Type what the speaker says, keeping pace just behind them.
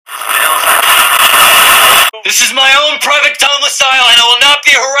This is my own private domicile and I will not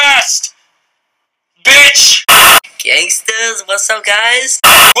be harassed! Bitch! Gangsters, what's up, guys?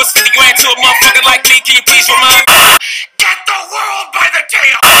 What's 50 grand to a motherfucker like me? Can you please remind me? Get the world by the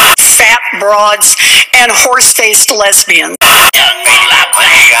tail! Fat broads and horse-faced lesbians. Make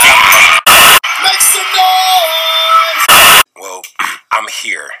some noise! Well, I'm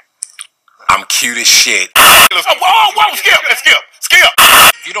here. I'm cute as shit. Whoa, skip!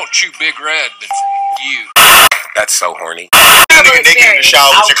 If you don't chew Big Red, then you. That's so horny. Nigga naked in the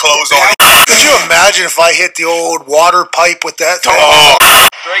shower with your clothes on. Could you imagine if I hit the old water pipe with that thing? Oh.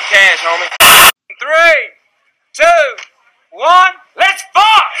 Straight cash, homie. 3, 2, 1, let's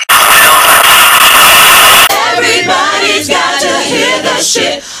fuck! Everybody's got to hear the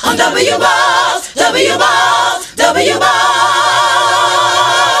shit on W-Balls, W-Balls, W-Balls.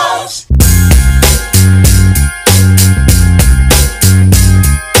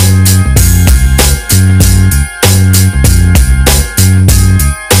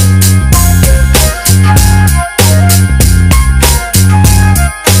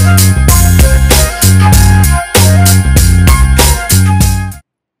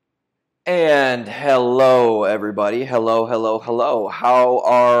 And hello, everybody. Hello. How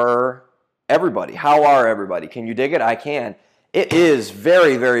are everybody? Can you dig it? I can. It is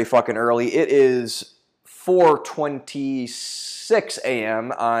very, very fucking early. It is 4:26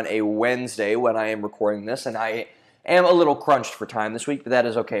 a.m. on a Wednesday when I am recording this, and I am a little crunched for time this week, but that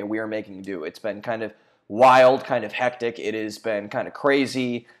is okay. We are making do. It's been kind of wild, kind of hectic. It has been kind of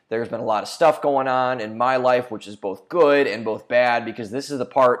crazy. There's been a lot of stuff going on in my life, which is both good and both bad, because this is the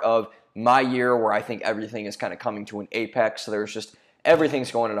part of my year where I think everything is kind of coming to an apex. So there's just everything's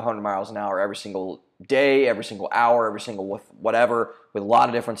going at 100 miles an hour every single day, every single hour, every single whatever, with a lot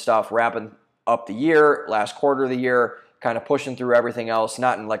of different stuff, wrapping up the year, last quarter of the year, kind of pushing through everything else,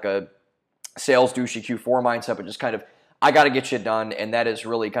 not in like a sales douchey Q4 mindset, but just kind of, I got to get shit done, and that has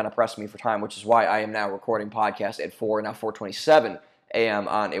really kind of pressed me for time, which is why I am now recording podcasts at 4:27 a.m.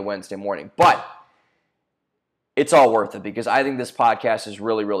 on a Wednesday morning. But it's all worth it because I think this podcast is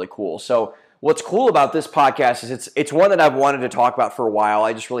really, really cool. So what's cool about this podcast is it's one that I've wanted to talk about for a while.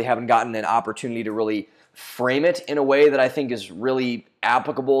 I just really haven't gotten an opportunity to really frame it in a way that I think is really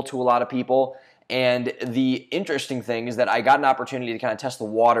applicable to a lot of people. And the interesting thing is that I got an opportunity to kind of test the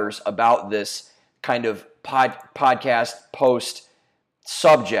waters about this kind of podcast post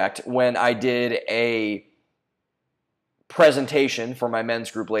subject when I did a presentation for my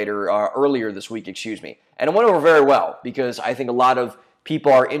men's group earlier this week, and it went over very well because I think a lot of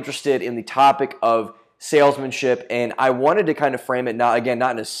people are interested in the topic of salesmanship, and I wanted to kind of frame it not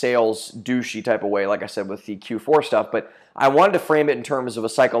in a sales douchey type of way, like I said with the Q4 stuff, but I wanted to frame it in terms of a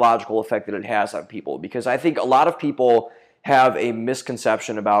psychological effect that it has on people, because I think a lot of people have a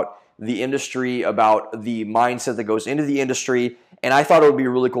misconception about the industry, about the mindset that goes into the industry, and I thought it would be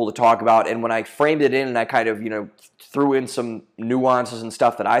really cool to talk about. And when I framed it in and I kind of, threw in some nuances and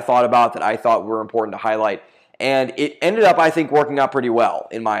stuff that I thought about that I thought were important to highlight, and it ended up, I think, working out pretty well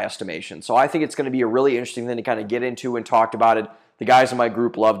in my estimation. So I think it's going to be a really interesting thing to kind of get into and talk about it. The guys in my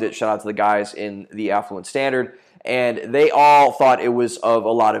group loved it. Shout out to the guys in the Affluent Standard. And they all thought it was of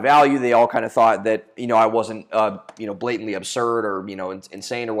a lot of value. They all kind of thought that, I wasn't, blatantly absurd or,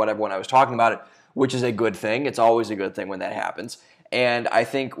 insane or whatever when I was talking about it, which is a good thing. It's always a good thing when that happens. And I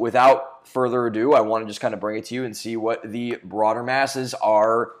think without further ado, I want to just kind of bring it to you and see what the broader masses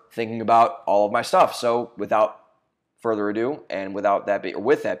are thinking about all of my stuff. So without further ado, and with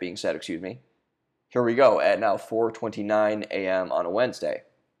that being said, here we go at now 4:29 a.m. on a Wednesday.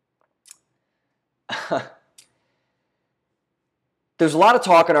 There's a lot of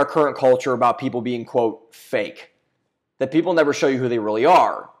talk in our current culture about people being, quote, fake. That people never show you who they really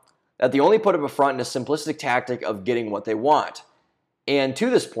are. That they only put up a front in a simplistic tactic of getting what they want. And to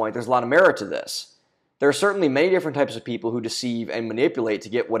this point, there's a lot of merit to this. There are certainly many different types of people who deceive and manipulate to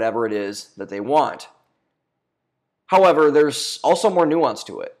get whatever it is that they want. However, there's also more nuance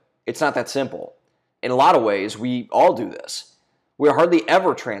to it. It's not that simple. In a lot of ways, we all do this. We are hardly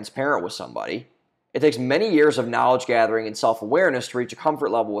ever transparent with somebody. It takes many years of knowledge gathering and self-awareness to reach a comfort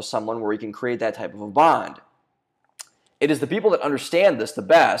level with someone where we can create that type of a bond. It is the people that understand this the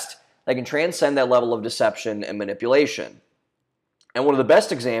best that can transcend that level of deception and manipulation. And one of the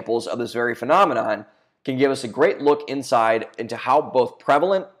best examples of this very phenomenon can give us a great look inside into how both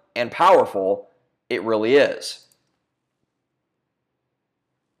prevalent and powerful it really is.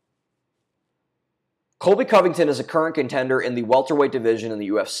 Colby Covington is a current contender in the welterweight division in the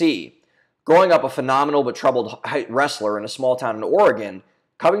UFC. Growing up a phenomenal but troubled wrestler in a small town in Oregon,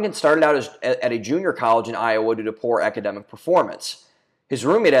 Covington started out at a junior college in Iowa due to poor academic performance. His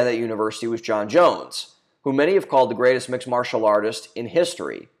roommate at that university was John Jones, who many have called the greatest mixed martial artist in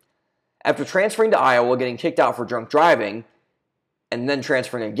history. After transferring to Iowa, getting kicked out for drunk driving, and then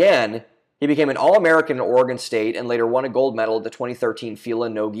transferring again, he became an All-American in Oregon State and later won a gold medal at the 2013 Fila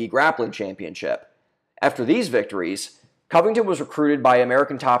No-Gi Grappling Championship. After these victories, Covington was recruited by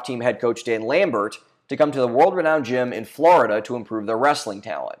American Top Team head coach Dan Lambert to come to the world-renowned gym in Florida to improve their wrestling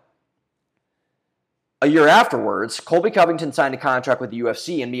talent. A year afterwards, Colby Covington signed a contract with the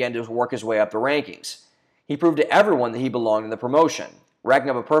UFC and began to work his way up the rankings. He proved to everyone that he belonged in the promotion,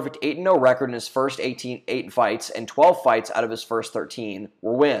 racking up a perfect 8-0 record in his first 8 fights, and 12 fights out of his first 13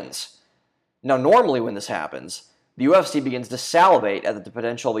 were wins. Now, normally when this happens, the UFC begins to salivate at the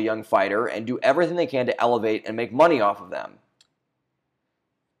potential of a young fighter and do everything they can to elevate and make money off of them.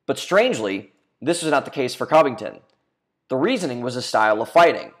 But strangely, this was not the case for Covington. The reasoning was his style of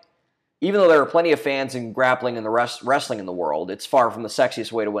fighting. Even though there are plenty of fans in grappling and the wrestling in the world, it's far from the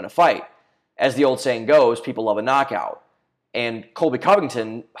sexiest way to win a fight. As the old saying goes, people love a knockout. And Colby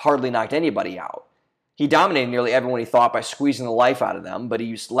Covington hardly knocked anybody out. He dominated nearly everyone he fought by squeezing the life out of them, but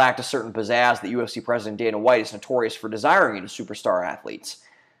he lacked a certain pizzazz that UFC President Dana White is notorious for desiring in superstar athletes.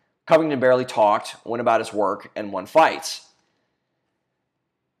 Covington barely talked, went about his work, and won fights.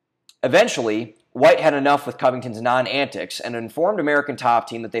 Eventually, White had enough with Covington's non-antics and informed American Top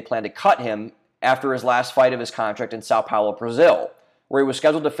Team that they planned to cut him after his last fight of his contract in Sao Paulo, Brazil, where he was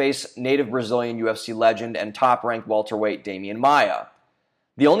scheduled to face native Brazilian UFC legend and top-ranked welterweight Damian Maia.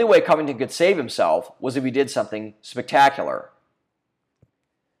 The only way Covington could save himself was if he did something spectacular.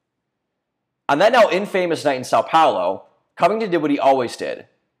 On that now infamous night in Sao Paulo, Covington did what he always did,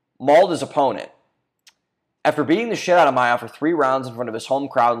 mauled his opponent. After beating the shit out of Maia for 3 rounds in front of his home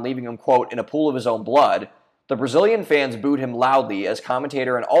crowd and leaving him, quote, in a pool of his own blood, the Brazilian fans booed him loudly as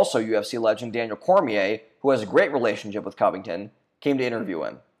commentator and also UFC legend Daniel Cormier, who has a great relationship with Covington, came to interview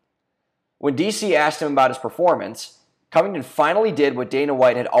him. When DC asked him about his performance, Covington finally did what Dana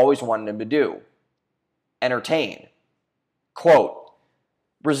White had always wanted him to do: entertain. Quote,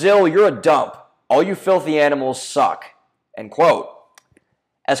 "Brazil, you're a dump. All you filthy animals suck." End quote.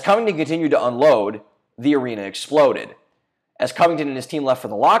 As Covington continued to unload, the arena exploded. As Covington and his team left for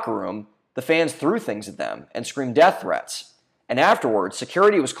the locker room, the fans threw things at them and screamed death threats. And afterwards,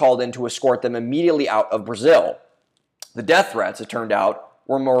 security was called in to escort them immediately out of Brazil. The death threats, it turned out,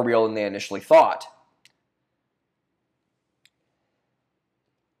 were more real than they initially thought.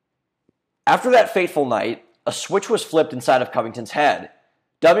 After that fateful night, a switch was flipped inside of Covington's head.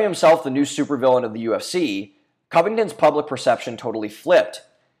 Dubbing himself the new supervillain of the UFC, Covington's public perception totally flipped.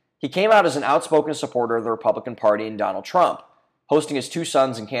 He came out as an outspoken supporter of the Republican Party and Donald Trump, hosting his 2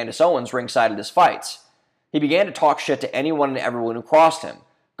 sons and Candace Owens ringside at his fights. He began to talk shit to anyone and everyone who crossed him,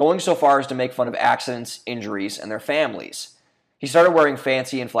 going so far as to make fun of accidents, injuries, and their families. He started wearing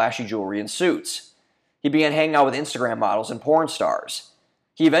fancy and flashy jewelry and suits. He began hanging out with Instagram models and porn stars.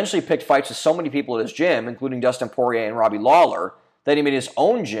 He eventually picked fights with so many people at his gym, including Dustin Poirier and Robbie Lawler, that he made his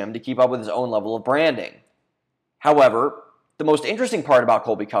own gym to keep up with his own level of branding. However, the most interesting part about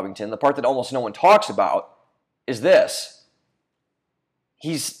Colby Covington, the part that almost no one talks about, is this.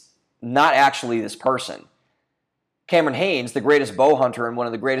 He's not actually this person. Cameron Haynes, the greatest bow hunter and one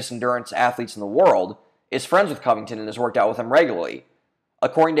of the greatest endurance athletes in the world, is friends with Covington and has worked out with him regularly.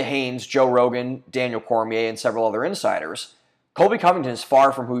 According to Haynes, Joe Rogan, Daniel Cormier, and several other insiders, Colby Covington is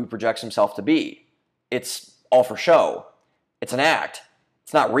far from who he projects himself to be. It's all for show. It's an act.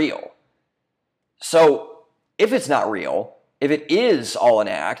 It's not real. So, if it's not real, if it is all an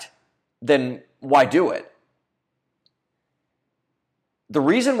act, then why do it? The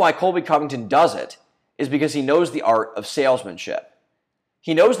reason why Colby Covington does it is because he knows the art of salesmanship.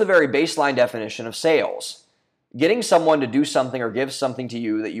 He knows the very baseline definition of sales: getting someone to do something or give something to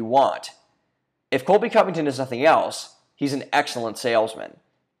you that you want. If Colby Covington is nothing else, he's an excellent salesman.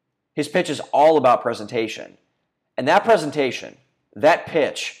 His pitch is all about presentation. And that presentation, that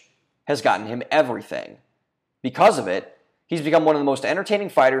pitch, has gotten him everything. Because of it, he's become one of the most entertaining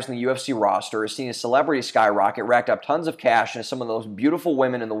fighters in the UFC roster, has seen his celebrity skyrocket, racked up tons of cash, and has some of the most beautiful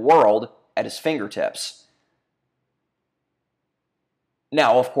women in the world at his fingertips.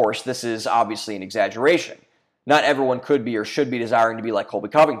 Now, of course, this is obviously an exaggeration. Not everyone could be or should be desiring to be like Colby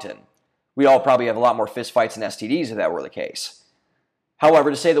Covington. We'd all probably have a lot more fistfights and STDs if that were the case. However,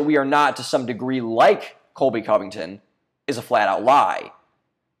 to say that we are not to some degree like Colby Covington is a flat-out lie.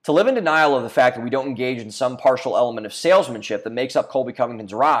 To live in denial of the fact that we don't engage in some partial element of salesmanship that makes up Colby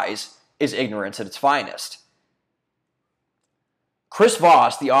Covington's rise is ignorance at its finest. Chris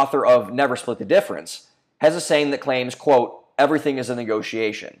Voss, the author of Never Split the Difference, has a saying that claims, quote, "everything is a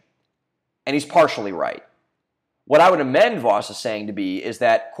negotiation." And he's partially right. What I would amend Voss's saying to be is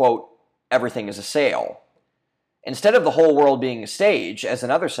that, quote, "everything is a sale," Instead of the whole world being a stage, as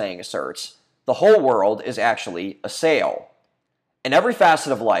another saying asserts, the whole world is actually a sale. In every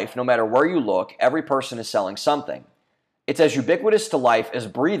facet of life, no matter where you look, every person is selling something. It's as ubiquitous to life as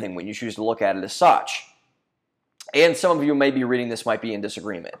breathing when you choose to look at it as such. And some of you may be reading this might be in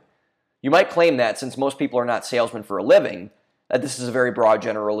disagreement. You might claim that, since most people are not salesmen for a living, that this is a very broad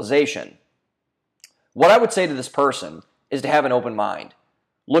generalization. What I would say to this person is to have an open mind.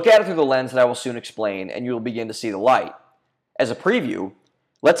 Look at it through the lens that I will soon explain, and you will begin to see the light. As a preview,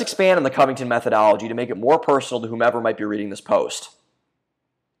 let's expand on the Covington methodology to make it more personal to whomever might be reading this post.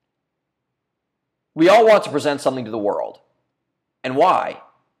 We all want to present something to the world. And why?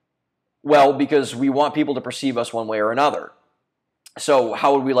 Well, because we want people to perceive us one way or another. So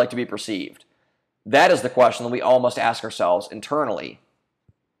how would we like to be perceived? That is the question that we all must ask ourselves internally.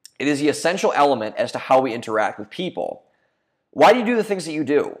 It is the essential element as to how we interact with people. Why do you do the things that you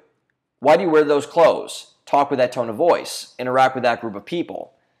do? Why do you wear those clothes, talk with that tone of voice, interact with that group of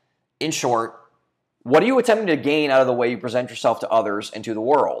people? In short, what are you attempting to gain out of the way you present yourself to others and to the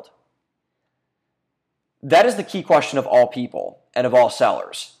world? That is the key question of all people and of all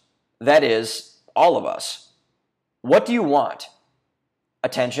sellers. That is, all of us. What do you want?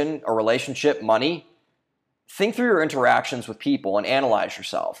 Attention, a relationship, money? Think through your interactions with people and analyze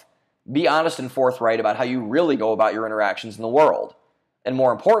yourself. Be honest and forthright about how you really go about your interactions in the world. And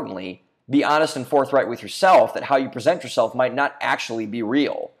more importantly, be honest and forthright with yourself that how you present yourself might not actually be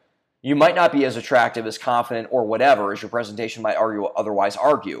real. You might not be as attractive, as confident, or whatever as your presentation might otherwise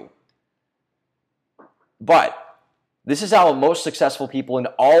argue. But this is how most successful people in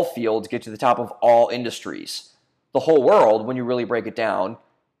all fields get to the top of all industries. The whole world, when you really break it down,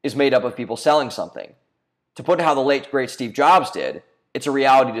 is made up of people selling something. To put it how the late, great Steve Jobs did, it's a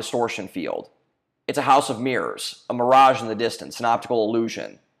reality distortion field. It's a house of mirrors, a mirage in the distance, an optical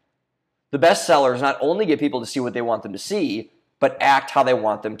illusion. The best sellers not only get people to see what they want them to see, but act how they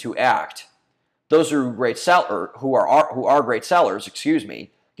want them to act. Those who are great sellers,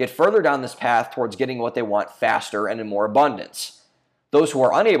 get further down this path towards getting what they want faster and in more abundance. Those who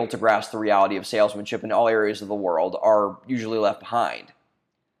are unable to grasp the reality of salesmanship in all areas of the world are usually left behind.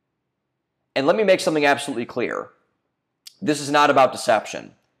 And let me make something absolutely clear. This is not about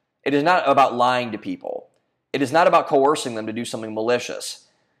deception. It is not about lying to people. It is not about coercing them to do something malicious.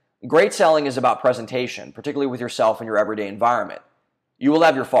 Great selling is about presentation, particularly with yourself in your everyday environment. You will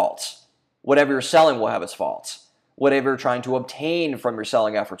have your faults. Whatever you're selling will have its faults. Whatever you're trying to obtain from your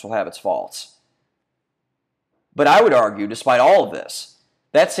selling efforts will have its faults. But I would argue, despite all of this,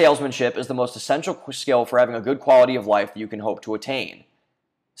 that salesmanship is the most essential skill for having a good quality of life that you can hope to attain.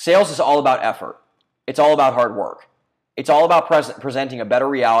 Sales is all about effort. It's all about hard work. It's all about presenting a better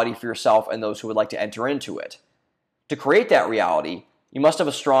reality for yourself and those who would like to enter into it. To create that reality, you must have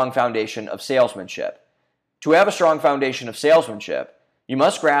a strong foundation of salesmanship. To have a strong foundation of salesmanship, you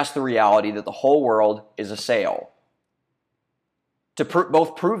must grasp the reality that the whole world is a sale. To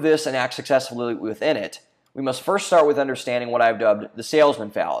both prove this and act successfully within it, we must first start with understanding what I've dubbed the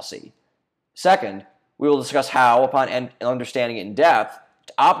salesman fallacy. Second, we will discuss how, upon understanding it in depth,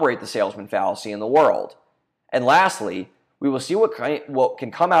 to operate the salesman fallacy in the world. And lastly, we will see what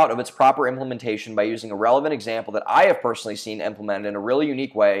can come out of its proper implementation by using a relevant example that I have personally seen implemented in a really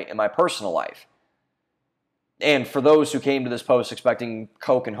unique way in my personal life. And for those who came to this post expecting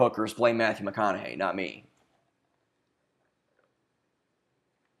coke and hookers, blame Matthew McConaughey, not me.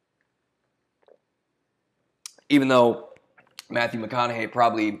 Even though Matthew McConaughey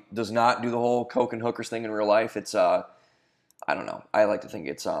probably does not do the whole coke and hookers thing in real life, it's, I don't know. I like to think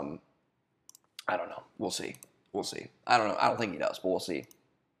it's, I don't know. We'll see. We'll see. I don't know. I don't think he does, but we'll see.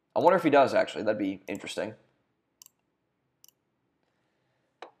 I wonder if he does, actually. That'd be interesting.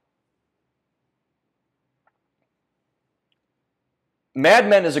 Mad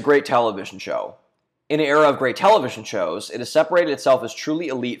Men is a great television show. In an era of great television shows, it has separated itself as truly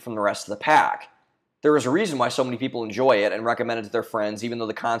elite from the rest of the pack. There is a reason why so many people enjoy it and recommend it to their friends, even though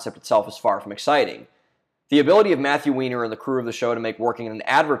the concept itself is far from exciting. The ability of Matthew Weiner and the crew of the show to make working in an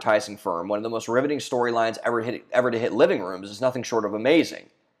advertising firm one of the most riveting storylines ever to hit living rooms is nothing short of amazing.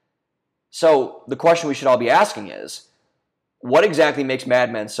 So, the question we should all be asking is, what exactly makes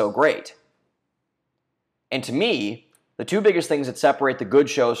Mad Men so great? And to me, the two biggest things that separate the good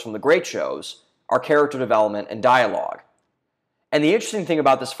shows from the great shows are character development and dialogue. And the interesting thing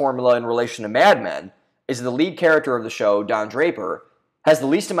about this formula in relation to Mad Men is that the lead character of the show, Don Draper, has the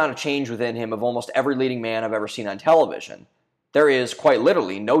least amount of change within him of almost every leading man I've ever seen on television. There is, quite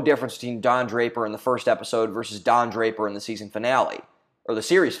literally, no difference between Don Draper in the first episode versus Don Draper in the season finale, or the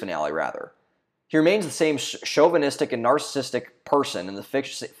series finale, rather. He remains the same chauvinistic and narcissistic person in the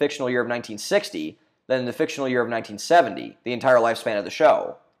fictional year of 1960 than in the fictional year of 1970, the entire lifespan of the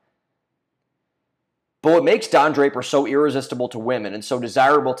show. But what makes Don Draper so irresistible to women and so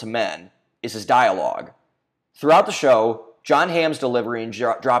desirable to men is his dialogue. Throughout the show, Jon Hamm's delivery and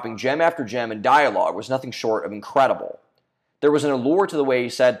dropping gem after gem in dialogue was nothing short of incredible. There was an allure to the way he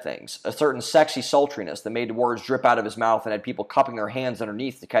said things, a certain sexy sultriness that made words drip out of his mouth and had people cupping their hands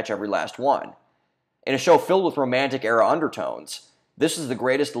underneath to catch every last one. In a show filled with romantic era undertones, this is the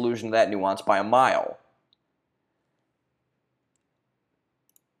greatest illusion of that nuance by a mile.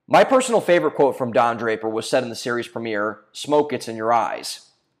 My personal favorite quote from Don Draper was said in the series premiere, "Smoke gets in your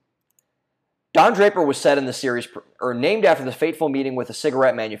eyes." Don Draper was said in the series, or named after the fateful meeting with a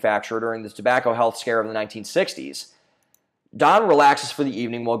cigarette manufacturer during the tobacco health scare of the 1960s. Don relaxes for the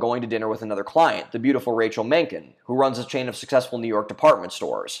evening while going to dinner with another client, the beautiful Rachel Menken, who runs a chain of successful New York department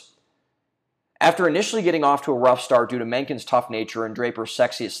stores. After initially getting off to a rough start due to Menken's tough nature and Draper's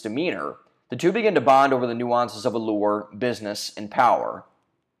sexiest demeanor, the two begin to bond over the nuances of allure, business, and power.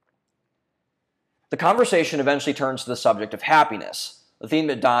 The conversation eventually turns to the subject of happiness, a theme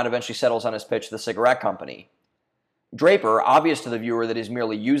that Don eventually settles on his pitch to the cigarette company. Draper, obvious to the viewer that he's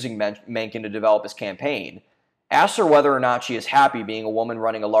merely using Menken to develop his campaign, asks her whether or not she is happy being a woman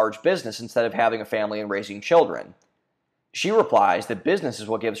running a large business instead of having a family and raising children. She replies that business is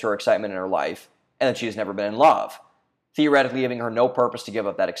what gives her excitement in her life, and that she has never been in love, theoretically giving her no purpose to give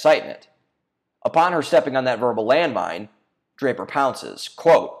up that excitement. Upon her stepping on that verbal landmine, Draper pounces,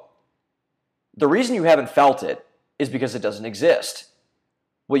 quote, "The reason you haven't felt it is because it doesn't exist.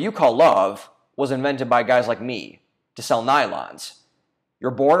 What you call love was invented by guys like me to sell nylons.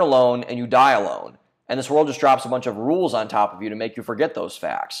 You're born alone and you die alone, and this world just drops a bunch of rules on top of you to make you forget those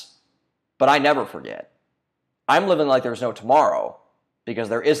facts. But I never forget. I'm living like there's no tomorrow because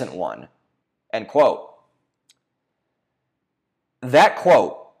there isn't one." End quote. That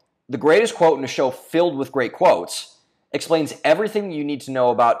quote, the greatest quote in a show filled with great quotes, explains everything you need to know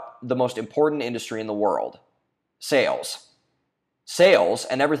about the most important industry in the world: sales. Sales,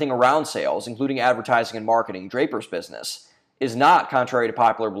 and everything around sales, including advertising and marketing, Draper's business, is not, contrary to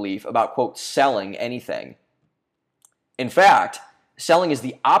popular belief, about, quote, selling anything. In fact, selling is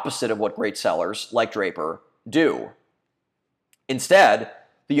the opposite of what great sellers, like Draper, do. Instead,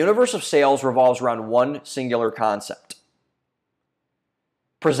 the universe of sales revolves around one singular concept: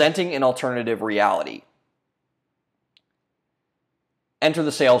 presenting an alternative reality. Enter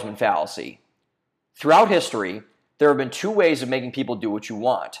the salesman fallacy. Throughout history, there have been two ways of making people do what you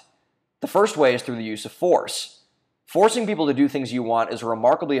want. The first way is through the use of force. Forcing people to do things you want is a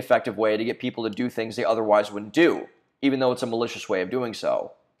remarkably effective way to get people to do things they otherwise wouldn't do, even though it's a malicious way of doing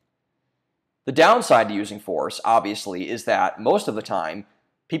so. The downside to using force, obviously, is that, most of the time,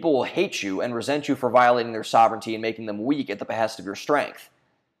 people will hate you and resent you for violating their sovereignty and making them weak at the behest of your strength.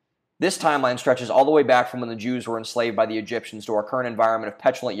 This timeline stretches all the way back from when the Jews were enslaved by the Egyptians to our current environment of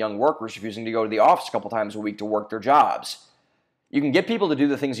petulant young workers refusing to go to the office a couple times a week to work their jobs. You can get people to do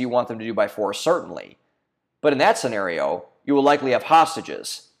the things you want them to do by force, certainly. But in that scenario, you will likely have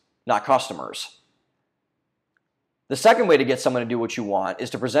hostages, not customers. The second way to get someone to do what you want is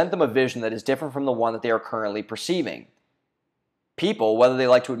to present them a vision that is different from the one that they are currently perceiving. People, whether they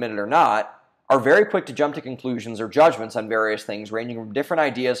like to admit it or not, are very quick to jump to conclusions or judgments on various things, ranging from different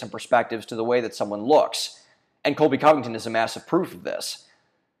ideas and perspectives to the way that someone looks, and Colby Covington is a massive proof of this.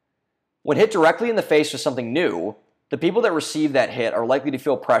 When hit directly in the face with something new, the people that receive that hit are likely to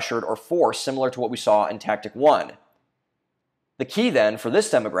feel pressured or forced, similar to what we saw in Tactic 1. The key, then, for this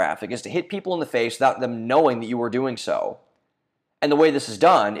demographic is to hit people in the face without them knowing that you are doing so. And the way this is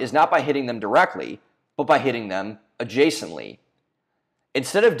done is not by hitting them directly, but by hitting them adjacently.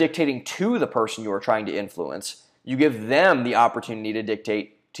 Instead of dictating to the person you are trying to influence, you give them the opportunity to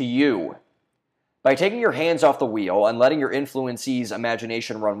dictate to you. By taking your hands off the wheel and letting your influencee's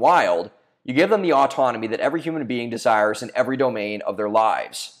imagination run wild, you give them the autonomy that every human being desires in every domain of their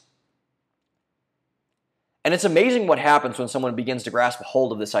lives. And it's amazing what happens when someone begins to grasp a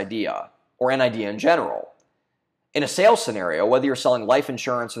hold of this idea, or an idea in general. In a sales scenario, whether you're selling life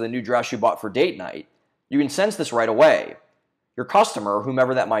insurance or the new dress you bought for date night, you can sense this right away. Your customer,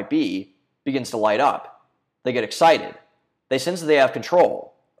 whomever that might be, begins to light up. They get excited. They sense that they have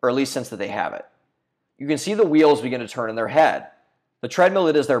control, or at least sense that they have it. You can see the wheels begin to turn in their head. The treadmill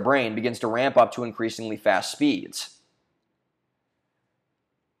that is their brain begins to ramp up to increasingly fast speeds.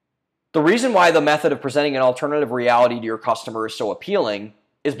 The reason why the method of presenting an alternative reality to your customer is so appealing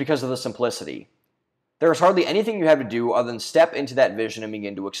is because of the simplicity. There is hardly anything you have to do other than step into that vision and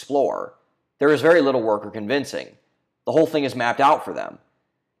begin to explore. There is very little work or convincing. The whole thing is mapped out for them.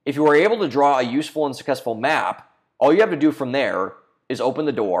 If you are able to draw a useful and successful map, all you have to do from there is open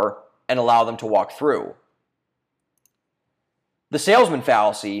the door and allow them to walk through. The salesman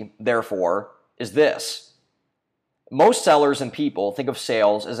fallacy, therefore, is this. Most sellers and people think of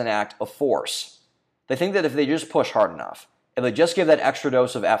sales as an act of force. They think that if they just push hard enough, if they just give that extra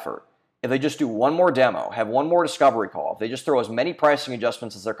dose of effort, if they just do one more demo, have one more discovery call, if they just throw as many pricing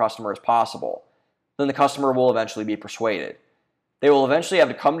adjustments as their customer as possible, then the customer will eventually be persuaded. They will eventually have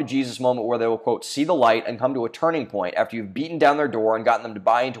to come to Jesus moment where they will, quote, see the light and come to a turning point after you've beaten down their door and gotten them to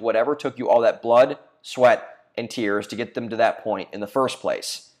buy into whatever took you all that blood, sweat, and tears to get them to that point in the first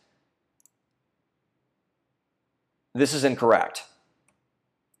place. This is incorrect.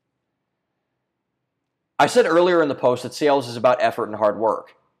 I said earlier in the post that sales is about effort and hard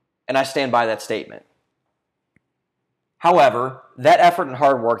work, and I stand by that statement. However, that effort and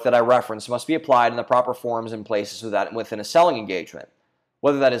hard work that I referenced must be applied in the proper forms and places within a selling engagement,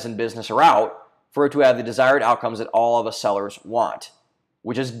 whether that is in business or out, for it to have the desired outcomes that all of us sellers want,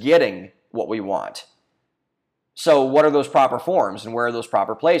 which is getting what we want. So what are those proper forms and where are those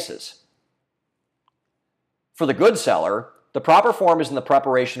proper places? For the good seller, the proper form is in the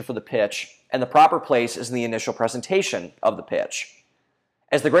preparation for the pitch, and the proper place is in the initial presentation of the pitch.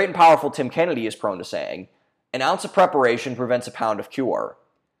 As the great and powerful Tim Kennedy is prone to saying, an ounce of preparation prevents a pound of cure.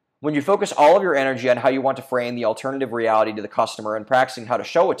 When you focus all of your energy on how you want to frame the alternative reality to the customer and practicing how to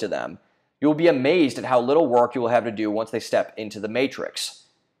show it to them, you will be amazed at how little work you will have to do once they step into the matrix.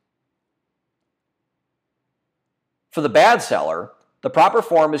 For the bad seller, the proper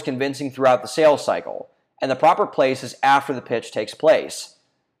form is convincing throughout the sales cycle, and the proper place is after the pitch takes place.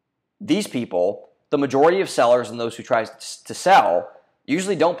 These people, the majority of sellers and those who try to sell,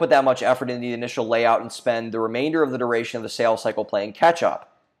 usually don't put that much effort into the initial layout and spend the remainder of the duration of the sales cycle playing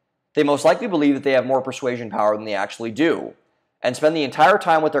catch-up. They most likely believe that they have more persuasion power than they actually do, and spend the entire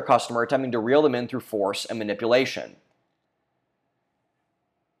time with their customer attempting to reel them in through force and manipulation.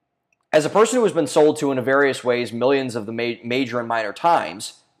 As a person who has been sold to in various ways millions of the major and minor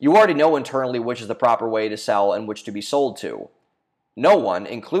times, you already know internally which is the proper way to sell and which to be sold to. No one,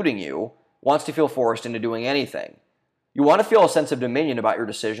 including you, wants to feel forced into doing anything. You want to feel a sense of dominion about your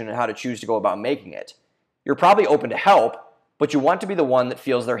decision and how to choose to go about making it. You're probably open to help, but you want to be the one that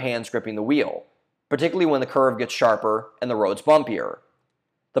feels their hands gripping the wheel, particularly when the curve gets sharper and the road's bumpier.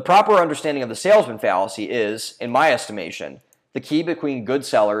 The proper understanding of the salesman fallacy is, in my estimation, the key between good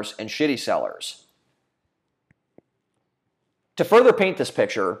sellers and shitty sellers. To further paint this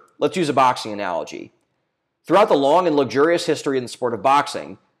picture, let's use a boxing analogy. Throughout the long and luxurious history in the sport of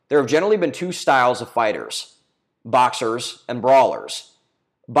boxing, there have generally been two styles of fighters: boxers and brawlers.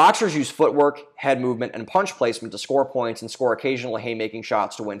 Boxers use footwork, head movement, and punch placement to score points and score occasional haymaking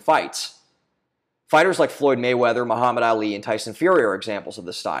shots to win fights. Fighters like Floyd Mayweather, Muhammad Ali, and Tyson Fury are examples of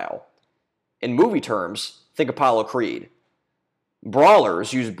this style. In movie terms, think Apollo Creed.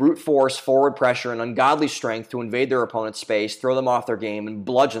 Brawlers use brute force, forward pressure, and ungodly strength to invade their opponent's space, throw them off their game, and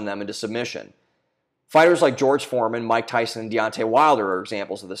bludgeon them into submission. Fighters like George Foreman, Mike Tyson, and Deontay Wilder are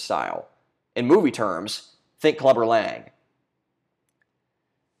examples of this style. In movie terms, think Clubber Lang.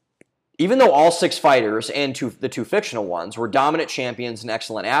 Even though all 6 fighters, and the 2 fictional ones, were dominant champions and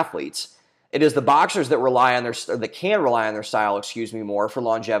excellent athletes, it is the boxers that can rely on their style, more for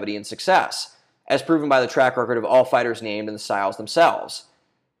longevity and success, as proven by the track record of all fighters named and the styles themselves.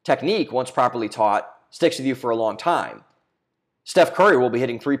 Technique, once properly taught, sticks with you for a long time. Steph Curry will be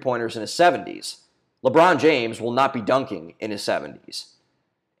hitting 3-pointers in his 70s. LeBron James will not be dunking in his 70s.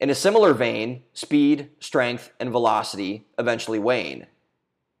 In a similar vein, speed, strength, and velocity eventually wane.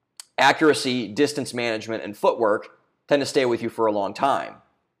 Accuracy, distance management, and footwork tend to stay with you for a long time.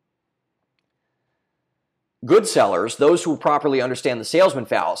 Good sellers, those who properly understand the salesman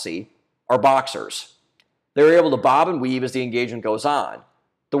fallacy, are boxers. They're able to bob and weave as the engagement goes on.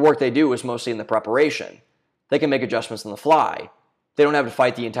 The work they do is mostly in the preparation. They can make adjustments on the fly. They don't have to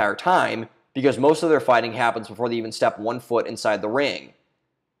fight the entire time because most of their fighting happens before they even step 1 foot inside the ring.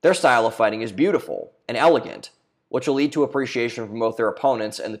 Their style of fighting is beautiful and elegant, which will lead to appreciation from both their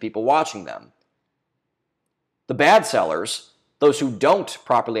opponents and the people watching them. The bad sellers, those who don't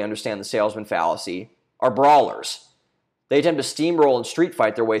properly understand the salesman fallacy, are brawlers. They attempt to steamroll and street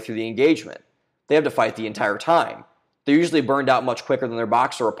fight their way through the engagement. They have to fight the entire time. They're usually burned out much quicker than their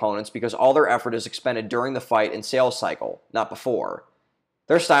boxer opponents because all their effort is expended during the fight and sales cycle, not before.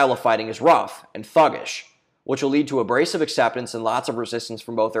 Their style of fighting is rough and thuggish, which will lead to abrasive acceptance and lots of resistance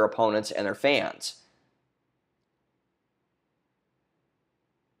from both their opponents and their fans.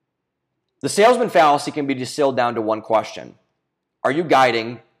 The salesman fallacy can be distilled down to one question. Are you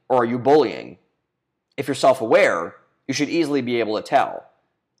guiding or are you bullying? If you're self-aware, you should easily be able to tell.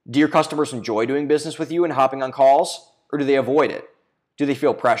 Do your customers enjoy doing business with you and hopping on calls, or do they avoid it? Do they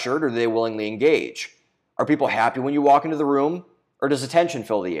feel pressured or do they willingly engage? Are people happy when you walk into the room, or does attention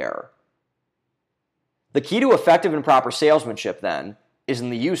fill the air? The key to effective and proper salesmanship, then, is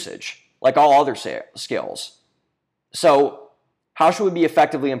in the usage, like all other skills. So, how should we be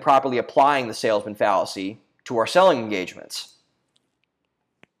effectively and properly applying the salesman fallacy to our selling engagements?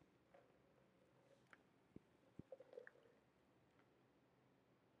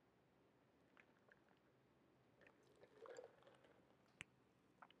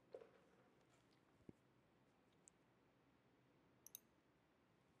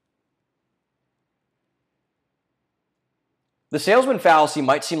 The salesman fallacy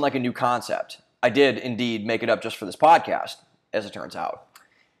might seem like a new concept. I did indeed make it up just for this podcast, as it turns out.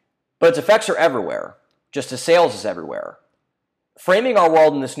 But its effects are everywhere, just as sales is everywhere. Framing our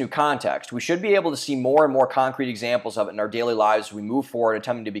world in this new context, we should be able to see more and more concrete examples of it in our daily lives as we move forward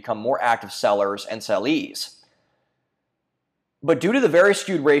attempting to become more active sellers and sellees. But due to the very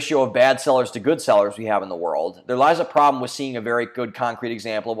skewed ratio of bad sellers to good sellers we have in the world, there lies a problem with seeing a very good concrete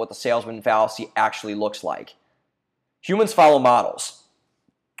example of what the salesman fallacy actually looks like. Humans follow models.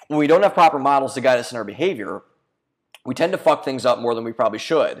 When we don't have proper models to guide us in our behavior, we tend to fuck things up more than we probably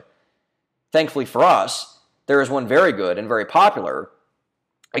should. Thankfully for us, there is one very good and very popular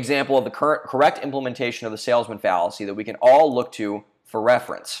example of the correct implementation of the salesman fallacy that we can all look to for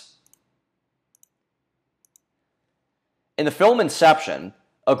reference. In the film Inception,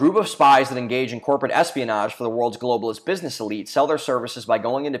 a group of spies that engage in corporate espionage for the world's globalist business elite sell their services by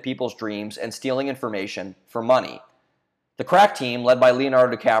going into people's dreams and stealing information for money. The crack team, led by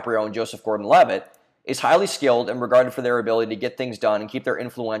Leonardo DiCaprio and Joseph Gordon-Levitt, is highly skilled and regarded for their ability to get things done and keep their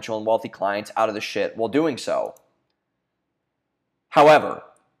influential and wealthy clients out of the shit while doing so. However,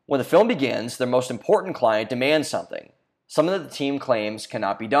 when the film begins, their most important client demands something that the team claims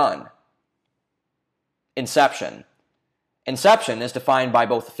cannot be done. Inception. Inception, as defined by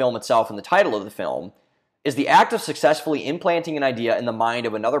both the film itself and the title of the film, is the act of successfully implanting an idea in the mind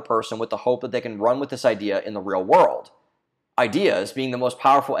of another person with the hope that they can run with this idea in the real world. Ideas, being the most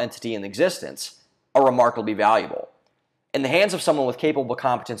powerful entity in existence, are remarkably valuable. In the hands of someone with capable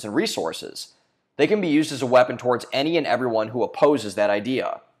competence and resources, they can be used as a weapon towards any and everyone who opposes that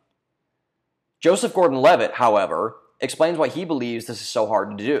idea. Joseph Gordon-Levitt, however, explains why he believes this is so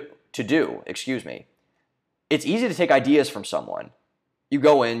hard to do. It's easy to take ideas from someone. You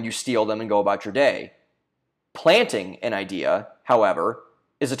go in, you steal them, and go about your day. Planting an idea, however,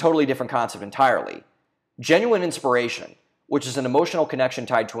 is a totally different concept entirely. Genuine inspiration, which is an emotional connection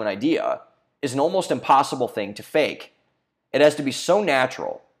tied to an idea, is an almost impossible thing to fake. It has to be so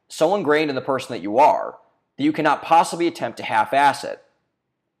natural, so ingrained in the person that you are, that you cannot possibly attempt to half-ass it.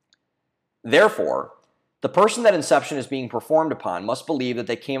 Therefore, the person that Inception is being performed upon must believe that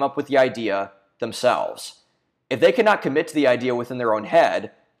they came up with the idea themselves. If they cannot commit to the idea within their own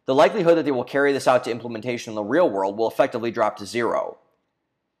head, the likelihood that they will carry this out to implementation in the real world will effectively drop to zero.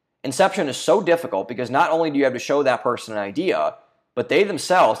 Inception is so difficult because not only do you have to show that person an idea, but they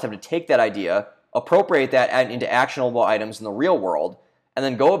themselves have to take that idea, appropriate that into actionable items in the real world, and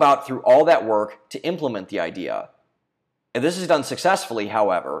then go about through all that work to implement the idea. If this is done successfully,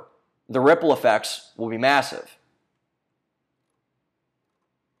 however, the ripple effects will be massive.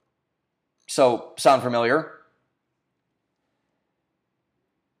 So, sound familiar?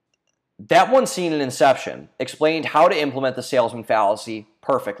 That one scene in Inception explained how to implement the salesman fallacy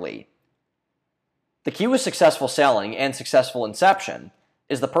perfectly. The key with successful selling and successful inception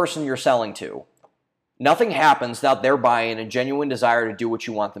is the person you're selling to. Nothing happens without their buy-in and genuine desire to do what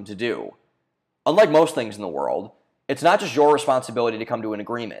you want them to do. Unlike most things in the world, it's not just your responsibility to come to an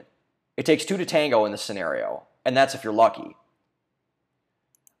agreement. It takes two to tango in this scenario, and that's if you're lucky.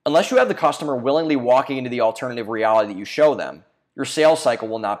 Unless you have the customer willingly walking into the alternative reality that you show them, your sales cycle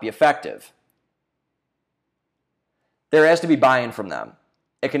will not be effective. There has to be buy-in from them.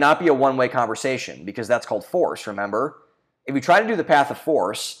 It cannot be a one-way conversation because that's called force, remember? If you try to do the path of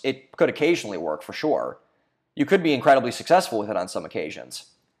force, it could occasionally work for sure. You could be incredibly successful with it on some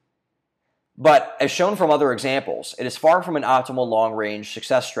occasions. But as shown from other examples, it is far from an optimal long-range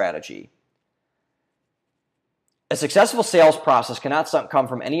success strategy. A successful sales process cannot come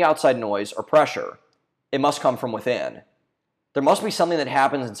from any outside noise or pressure. It must come from within. There must be something that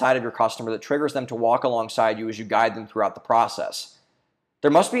happens inside of your customer that triggers them to walk alongside you as you guide them throughout the process.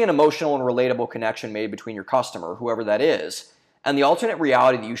 There must be an emotional and relatable connection made between your customer, whoever that is, and the alternate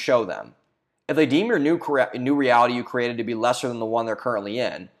reality that you show them. If they deem your new reality you created to be lesser than the one they're currently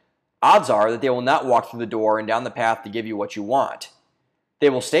in, odds are that they will not walk through the door and down the path to give you what you want. They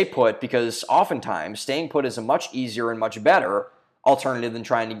will stay put because oftentimes staying put is a much easier and much better alternative than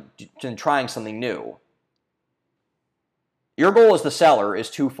trying something new. Your goal as the seller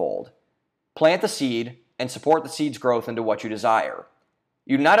is twofold. Plant the seed and support the seed's growth into what you desire.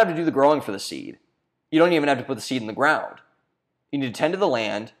 You do not have to do the growing for the seed. You don't even have to put the seed in the ground. You need to tend to the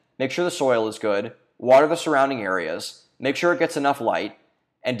land, make sure the soil is good, water the surrounding areas, make sure it gets enough light,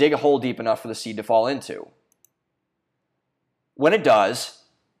 and dig a hole deep enough for the seed to fall into. When it does,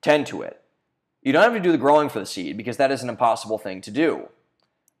 tend to it. You don't have to do the growing for the seed because that is an impossible thing to do.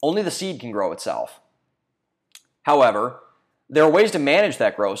 Only the seed can grow itself. However, there are ways to manage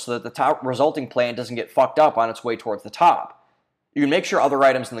that growth so that the top resulting plant doesn't get fucked up on its way towards the top. You can make sure other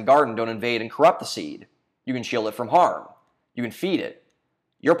items in the garden don't invade and corrupt the seed. You can shield it from harm. You can feed it.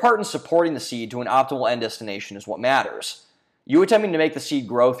 Your part in supporting the seed to an optimal end destination is what matters. You attempting to make the seed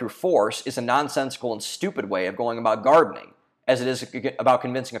grow through force is a nonsensical and stupid way of going about gardening, as it is about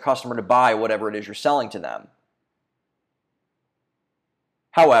convincing a customer to buy whatever it is you're selling to them.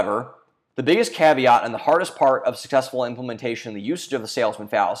 However, the biggest caveat and the hardest part of successful implementation in the usage of the salesman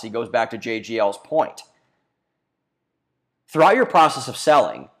fallacy goes back to JGL's point. Throughout your process of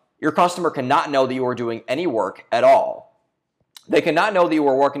selling, your customer cannot know that you are doing any work at all. They cannot know that you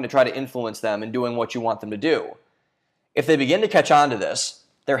are working to try to influence them in doing what you want them to do. If they begin to catch on to this,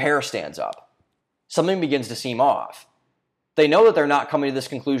 their hair stands up. Something begins to seem off. They know that they're not coming to this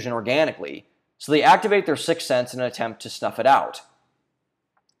conclusion organically, so they activate their sixth sense in an attempt to snuff it out.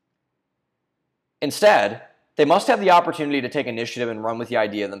 Instead, they must have the opportunity to take initiative and run with the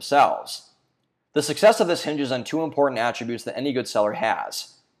idea themselves. The success of this hinges on two important attributes that any good seller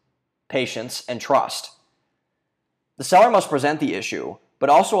has: patience and trust. The seller must present the issue, but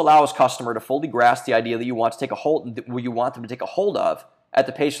also allow his customer to fully grasp the idea that you want them to take a hold of at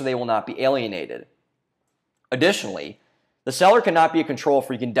the pace where they will not be alienated. Additionally, the seller cannot be a control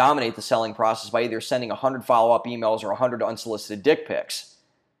freak and dominate the selling process by either sending 100 follow-up emails or 100 unsolicited dick pics.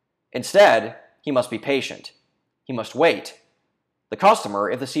 Instead, he must be patient. He must wait. The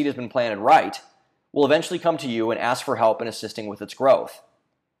customer, if the seed has been planted right, will eventually come to you and ask for help in assisting with its growth.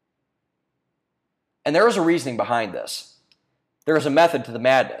 And there is a reasoning behind this. There is a method to the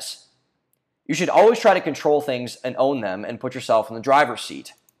madness. You should always try to control things and own them and put yourself in the driver's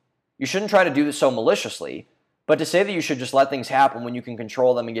seat. You shouldn't try to do this so maliciously, but to say that you should just let things happen when you can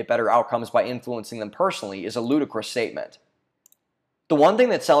control them and get better outcomes by influencing them personally is a ludicrous statement. The one thing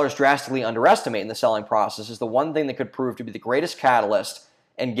that sellers drastically underestimate in the selling process is the one thing that could prove to be the greatest catalyst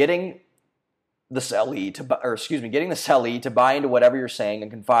in getting the sellee to buy into whatever you're saying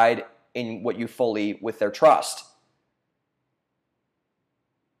and confide in what you fully with their trust.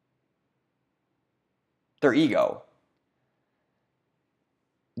 Their ego.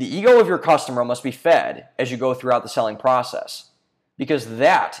 The ego of your customer must be fed as you go throughout the selling process, because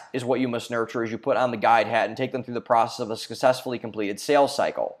that is what you must nurture as you put on the guide hat and take them through the process of a successfully completed sales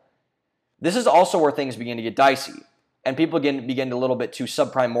cycle. This is also where things begin to get dicey, and people begin a little bit too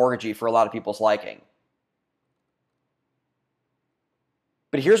subprime mortgagey for a lot of people's liking.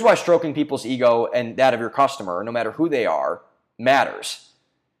 But here's why stroking people's ego and that of your customer, no matter who they are, matters.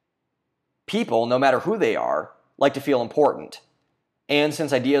 People, no matter who they are, like to feel important. And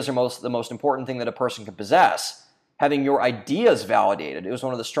since ideas are the most important thing that a person can possess, having your ideas validated is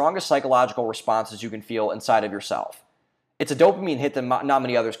one of the strongest psychological responses you can feel inside of yourself. It's a dopamine hit that not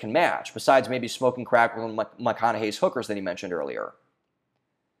many others can match, besides maybe smoking crack with McConaughey's hookers that he mentioned earlier.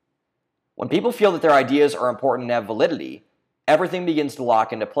 When people feel that their ideas are important and have validity, everything begins to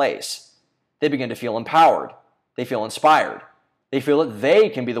lock into place. They begin to feel empowered. They feel inspired. They feel that they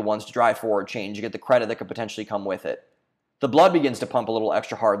can be the ones to drive forward change and get the credit that could potentially come with it. The blood begins to pump a little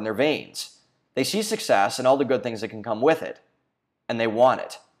extra hard in their veins. They see success and all the good things that can come with it. And they want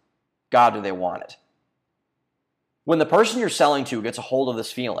it. God, do they want it. When the person you're selling to gets a hold of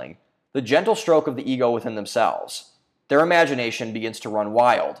this feeling, the gentle stroke of the ego within themselves, their imagination begins to run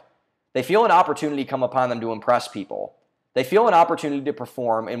wild. They feel an opportunity come upon them to impress people. They feel an opportunity to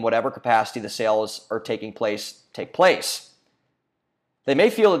perform in whatever capacity the sales are take place. They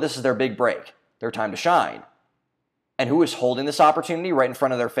may feel that this is their big break, their time to shine. And who is holding this opportunity right in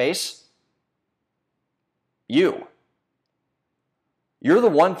front of their face? You. You're the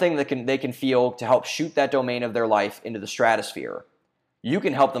one thing that they can feel to help shoot that domain of their life into the stratosphere. You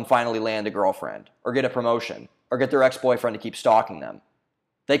can help them finally land a girlfriend, or get a promotion, or get their ex-boyfriend to keep stalking them.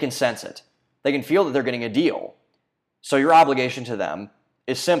 They can sense it. They can feel that they're getting a deal. So your obligation to them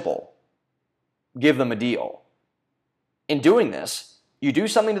is simple. Give them a deal. In doing this, you do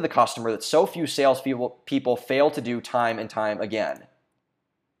something to the customer that so few salespeople fail to do time and time again.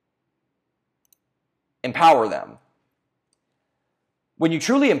 Empower them. When you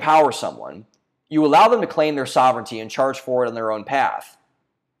truly empower someone, you allow them to claim their sovereignty and charge forward on their own path.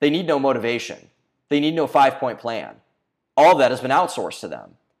 They need no motivation. They need no 5-point plan. All of that has been outsourced to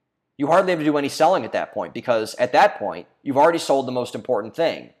them. You hardly have to do any selling at that point because at that point, you've already sold the most important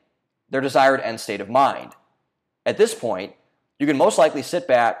thing, their desired end state of mind. At this point, you can most likely sit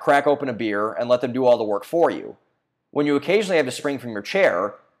back, crack open a beer, and let them do all the work for you. When you occasionally have to spring from your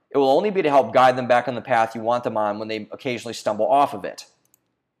chair, it will only be to help guide them back on the path you want them on when they occasionally stumble off of it.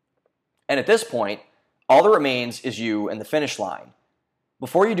 And at this point, all that remains is you and the finish line.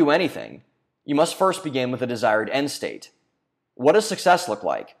 Before you do anything, you must first begin with a desired end state. What does success look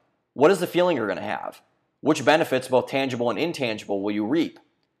like? What is the feeling you're going to have? Which benefits, both tangible and intangible, will you reap?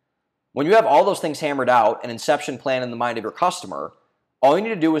 When you have all those things hammered out, an inception plan in the mind of your customer, all you need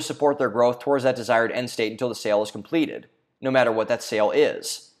to do is support their growth towards that desired end state until the sale is completed, no matter what that sale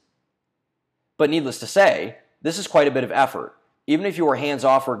is. But needless to say, this is quite a bit of effort, even if you are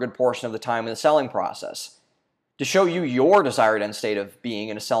hands-off for a good portion of the time in the selling process. To show you your desired end state of being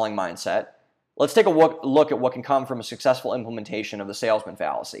in a selling mindset, let's take a look at what can come from a successful implementation of the salesman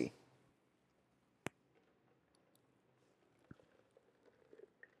fallacy.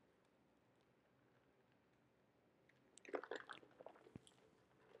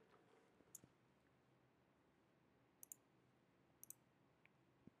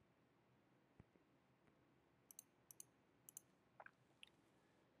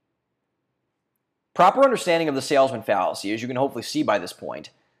 Proper understanding of the salesman fallacy, as you can hopefully see by this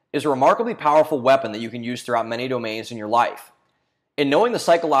point, is a remarkably powerful weapon that you can use throughout many domains in your life. In knowing the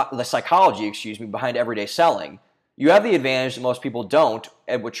psychology behind everyday selling, you have the advantage that most people don't,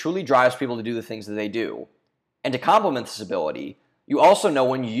 and what truly drives people to do the things that they do. And to complement this ability, you also know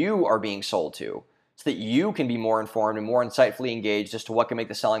when you are being sold to, so that you can be more informed and more insightfully engaged as to what can make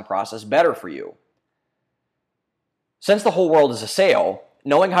the selling process better for you. Since the whole world is a sale,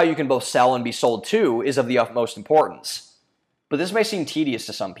 knowing how you can both sell and be sold to is of the utmost importance. But this may seem tedious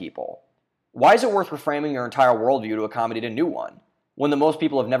to some people. Why is it worth reframing your entire worldview to accommodate a new one, when the most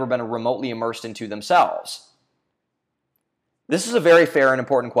people have never been remotely immersed into themselves? This is a very fair and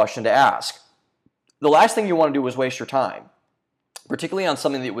important question to ask. The last thing you want to do is waste your time, particularly on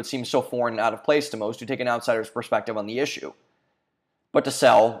something that would seem so foreign and out of place to most who take an outsider's perspective on the issue. But to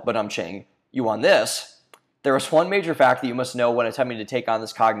sell, badum-ching, you on this, there is one major fact that you must know when attempting to take on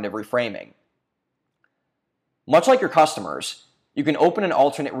this cognitive reframing. Much like your customers, you can open an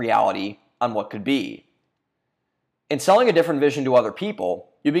alternate reality on what could be. In selling a different vision to other people,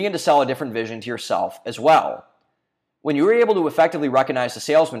 you begin to sell a different vision to yourself as well. When you are able to effectively recognize the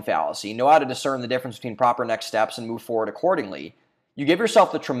salesman fallacy, know how to discern the difference between proper next steps and move forward accordingly, you give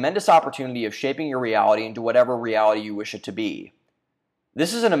yourself the tremendous opportunity of shaping your reality into whatever reality you wish it to be.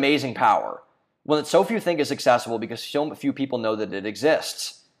 This is an amazing power, one that so few think is accessible because so few people know that it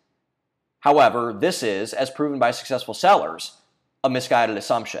exists. However, this is, as proven by successful sellers, a misguided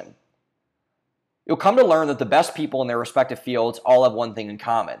assumption. You'll come to learn that the best people in their respective fields all have one thing in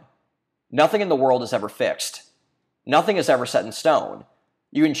common. Nothing in the world is ever fixed. Nothing is ever set in stone.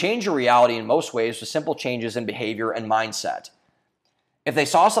 You can change your reality in most ways with simple changes in behavior and mindset. If they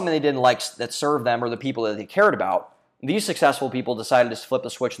saw something they didn't like that served them or the people that they cared about, these successful people decided to flip the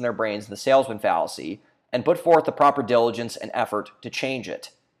switch in their brains in the salesman fallacy and put forth the proper diligence and effort to change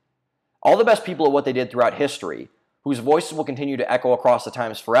it. All the best people at what they did throughout history, whose voices will continue to echo across the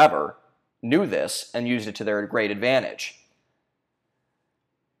times forever, knew this and used it to their great advantage.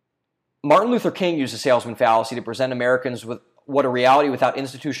 Martin Luther King used the salesman fallacy to present Americans with what a reality without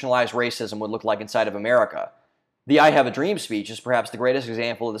institutionalized racism would look like inside of America. The I Have a Dream speech is perhaps the greatest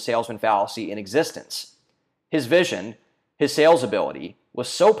example of the salesman fallacy in existence. His vision, his sales ability, was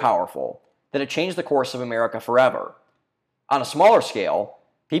so powerful that it changed the course of America forever. On a smaller scale,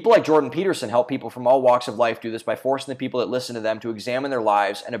 people like Jordan Peterson help people from all walks of life do this by forcing the people that listen to them to examine their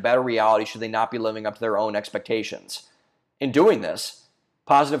lives and a better reality should they not be living up to their own expectations. In doing this,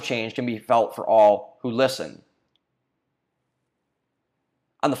 positive change can be felt for all who listen.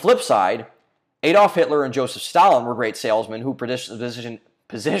 On the flip side, Adolf Hitler and Joseph Stalin were great salesmen who positioned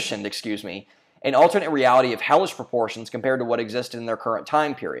an alternate reality of hellish proportions compared to what existed in their current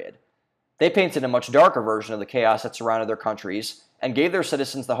time period. They painted a much darker version of the chaos that surrounded their countries and gave their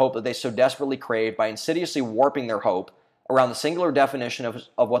citizens the hope that they so desperately craved by insidiously warping their hope around the singular definition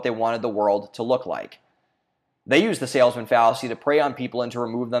of what they wanted the world to look like. They used the salesman fallacy to prey on people and to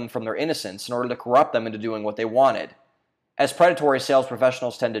remove them from their innocence in order to corrupt them into doing what they wanted. As predatory sales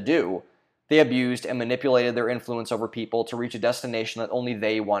professionals tend to do, they abused and manipulated their influence over people to reach a destination that only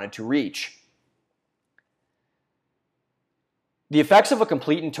they wanted to reach. The effects of a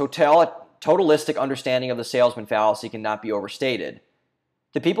complete and totalistic understanding of the salesman fallacy cannot be overstated.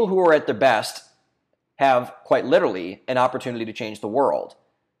 The people who are at their best have, quite literally, an opportunity to change the world.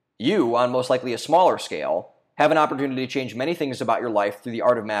 You, on most likely a smaller scale, have an opportunity to change many things about your life through the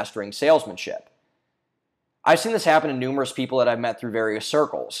art of mastering salesmanship. I've seen this happen to numerous people that I've met through various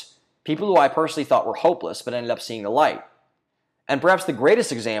circles, people who I personally thought were hopeless but ended up seeing the light. And perhaps the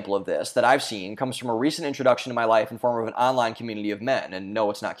greatest example of this that I've seen comes from a recent introduction to my life in form of an online community of men, and no,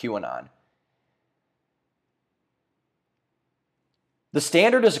 it's not QAnon. The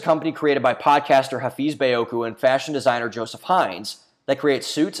Standard is a company created by podcaster Hafiz Bayoku and fashion designer Joseph Hines that creates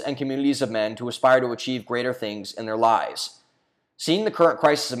suits and communities of men to aspire to achieve greater things in their lives. Seeing the current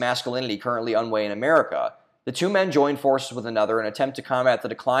crisis of masculinity currently underway in America, the two men joined forces with another in an attempt to combat the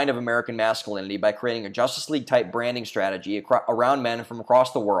decline of American masculinity by creating a Justice League-type branding strategy around men from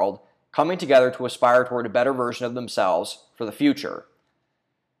across the world coming together to aspire toward a better version of themselves for the future.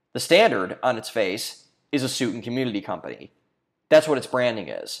 The Standard, on its face, is a suit and community company. That's what its branding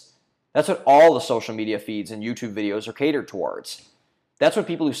is. That's what all the social media feeds and YouTube videos are catered towards. That's what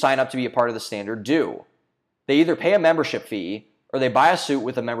people who sign up to be a part of the Standard do. They either pay a membership fee or they buy a suit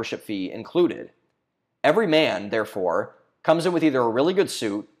with a membership fee included. Every man, therefore, comes in with either a really good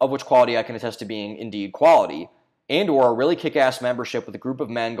suit, of which quality I can attest to being indeed quality, and or a really kick-ass membership with a group of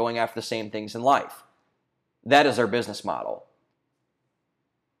men going after the same things in life. That is their business model.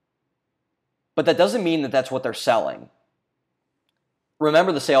 But that doesn't mean that that's what they're selling.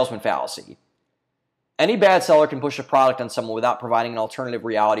 Remember the salesman fallacy. Any bad seller can push a product on someone without providing an alternative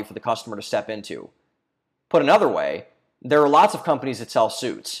reality for the customer to step into. Put another way, there are lots of companies that sell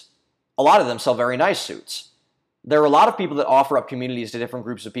suits. A lot of them sell very nice suits. There are a lot of people that offer up communities to different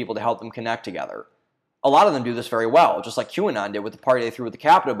groups of people to help them connect together. A lot of them do this very well, just like QAnon did with the party they threw at the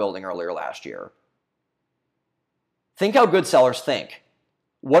Capitol building earlier last year. Think how good sellers think.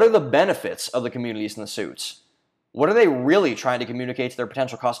 What are the benefits of the communities and the suits? What are they really trying to communicate to their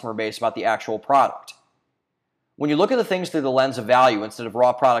potential customer base about the actual product? When you look at the things through the lens of value instead of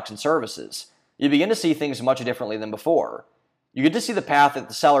raw products and services, you begin to see things much differently than before. You get to see the path that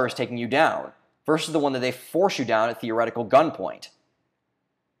the seller is taking you down versus the one that they force you down at theoretical gunpoint.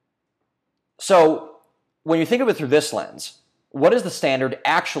 So, when you think of it through this lens, what is the Standard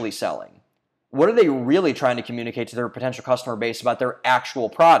actually selling? What are they really trying to communicate to their potential customer base about their actual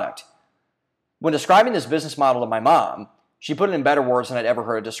product? When describing this business model to my mom, she put it in better words than I'd ever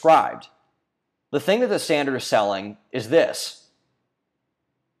heard it described. The thing that the Standard is selling is this: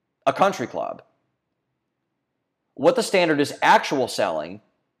 a country club. What the Standard is actually selling,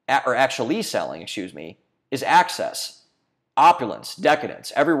 is access, opulence,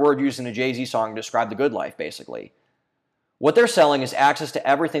 decadence, every word used in a Jay-Z song to describe the good life, basically. What they're selling is access to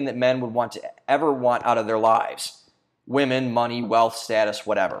everything that men would ever want out of their lives. Women, money, wealth, status,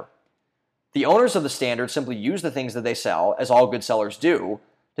 whatever. The owners of the Standard simply use the things that they sell, as all good sellers do,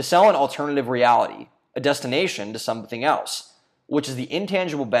 to sell an alternative reality, a destination to something else, which is the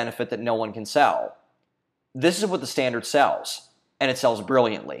intangible benefit that no one can sell. This is what the Standard sells, and it sells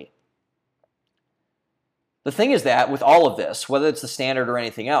brilliantly. The thing is that, with all of this, whether it's the Standard or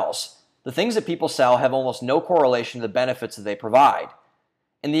anything else, the things that people sell have almost no correlation to the benefits that they provide.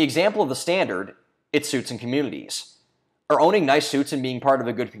 In the example of the Standard, it's suits and communities. Are owning nice suits and being part of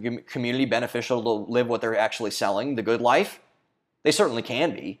a good community beneficial to live what they're actually selling, the good life? They certainly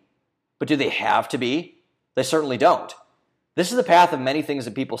can be. But do they have to be? They certainly don't. This is the path of many things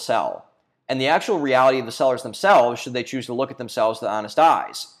that people sell, and the actual reality of the sellers themselves should they choose to look at themselves with honest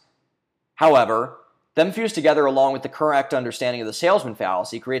eyes. However, them fused together along with the correct understanding of the salesman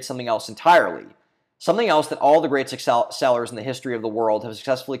fallacy creates something else entirely. Something else that all the great sellers in the history of the world have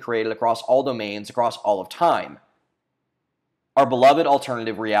successfully created across all domains, across all of time. Our beloved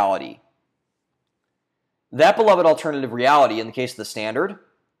alternative reality. That beloved alternative reality, in the case of the Standard,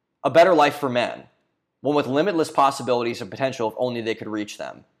 a better life for men, one with limitless possibilities and potential if only they could reach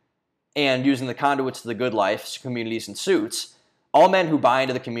them. And using the conduits to the good life, communities, and suits, all men who buy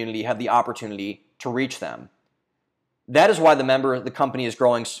into the community have the opportunity to reach them. That is why the company is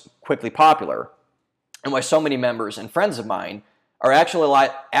growing quickly popular, and why so many members and friends of mine are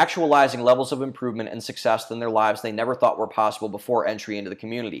actualizing levels of improvement and success in their lives they never thought were possible before entry into the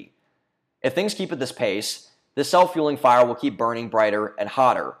community. If things keep at this pace, this self-fueling fire will keep burning brighter and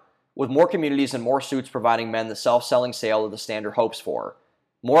hotter, with more communities and more suits providing men the self-selling sale that the Standard hopes for.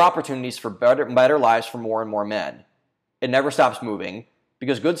 More opportunities for better lives for more and more men. It never stops moving,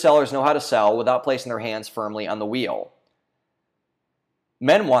 because good sellers know how to sell without placing their hands firmly on the wheel.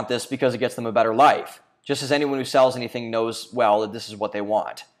 Men want this because it gets them a better life, just as anyone who sells anything knows well that this is what they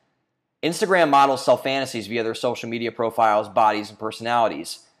want. Instagram models sell fantasies via their social media profiles, bodies, and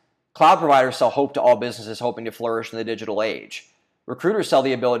personalities. Cloud providers sell hope to all businesses hoping to flourish in the digital age. Recruiters sell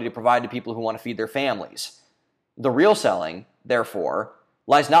the ability to provide to people who want to feed their families. The real selling, therefore,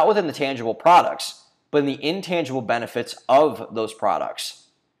 lies not within the tangible products, but in the intangible benefits of those products.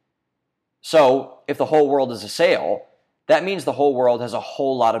 So, if the whole world is a sale, that means the whole world has a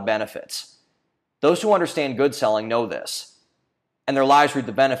whole lot of benefits. Those who understand good selling know this, and their lives reap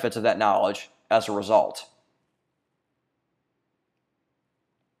the benefits of that knowledge as a result.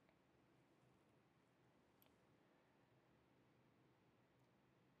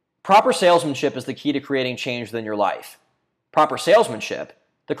 Proper salesmanship is the key to creating change within your life. Proper salesmanship,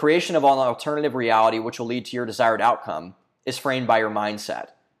 the creation of an alternative reality which will lead to your desired outcome, is framed by your mindset.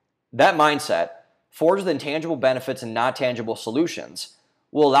 That mindset, forged with intangible benefits and non-tangible solutions,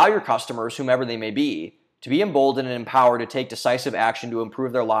 will allow your customers, whomever they may be, to be emboldened and empowered to take decisive action to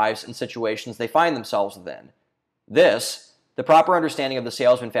improve their lives and situations they find themselves within. This, the proper understanding of the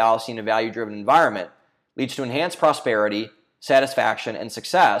salesman fallacy in a value-driven environment, leads to enhanced prosperity, satisfaction, and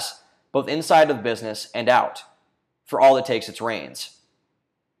success, both inside of the business and out, for all that takes its reins.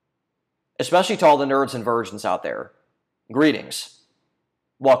 Especially to all the nerds and virgins out there, greetings.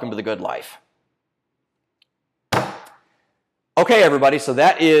 Welcome to the good life. Okay, everybody, so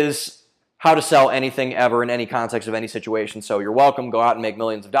that is how to sell anything ever in any context of any situation. So you're welcome. Go out and make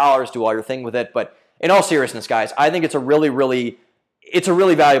millions of dollars, do all your thing with it. But in all seriousness, guys, I think it's a really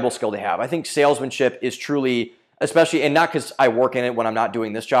valuable skill to have. I think salesmanship is truly, especially, and not because I work in it when I'm not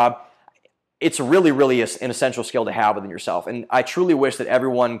doing this job, it's really an essential skill to have within yourself. And I truly wish that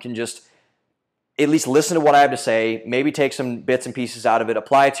everyone can just at least listen to what I have to say, maybe take some bits and pieces out of it,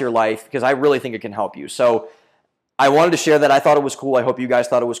 apply it to your life, because I really think it can help you. So I wanted to share that. I thought it was cool. I hope you guys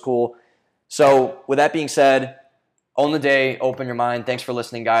thought it was cool. So with that being said, own the day, open your mind. Thanks for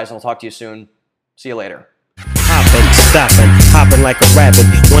listening, guys, and I'll talk to you soon. See you later. Hopping like a rabbit.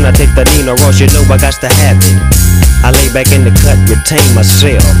 When I take the Nino Ross, you know I got to have it. I lay back in the cut, retain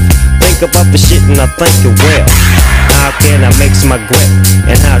myself. Think about the shit and I think it well. How can I make my grip?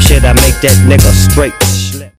 And how should I make that nigga straight?